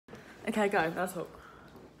Okay, go. I'll talk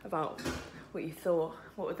about what you thought.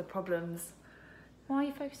 What were the problems? Why are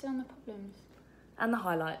you focusing on the problems? And the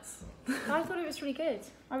highlights. I thought it was really good.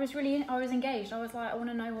 I was engaged. I was like, I want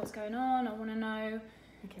to know what's going on. I want to know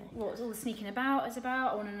what all the sneaking about is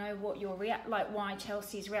about. I want to know what your why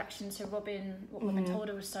Chelsea's reaction to Robin, what Robin told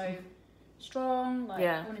her was so strong. Like,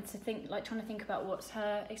 I wanted to think, like, trying to think about what's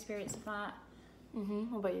her experience of that.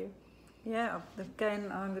 What about you? Yeah,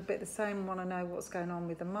 again, I'm a bit the same. Want to know what's going on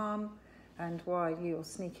with the mum and why you're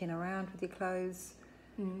sneaking around with your clothes.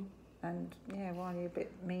 And why you're a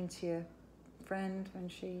bit mean to your friend when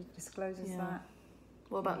she discloses that.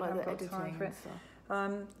 What about like the editing and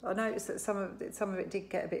stuff? I noticed that some of it did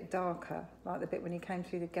get a bit darker, like the bit when you came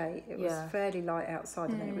through the gate. It was fairly light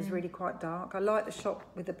outside and then it was really quite dark. I like the shot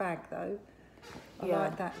with the bag though. I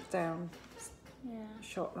like that down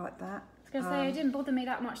shot like that. I was going to say, it didn't bother me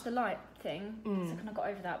that much, the light thing, so I kind of got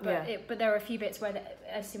over that. But there were a few bits where the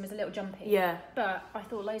editing was a little jumpy. Yeah. But I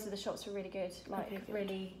thought loads of the shots were really good.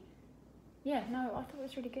 Really... Yeah, no, I thought it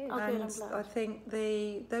was really good. And I think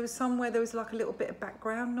there was somewhere there was like a little bit of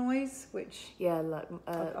background noise, which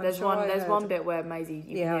there's one bit where Maisie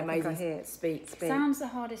hear Maisie speak. Sound's the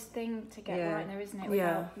hardest thing to get right there, isn't it?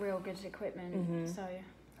 Without real good equipment. So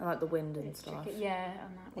I like the wind and stuff. Tricky. Yeah,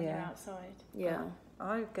 and that when you're outside. Yeah.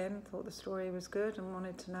 I again thought the story was good and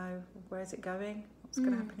wanted to know where's it going, what's going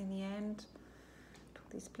to happen in the end. Talk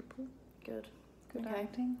to these people. Good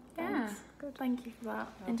acting. Yeah. Good. Thank you for that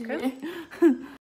interview.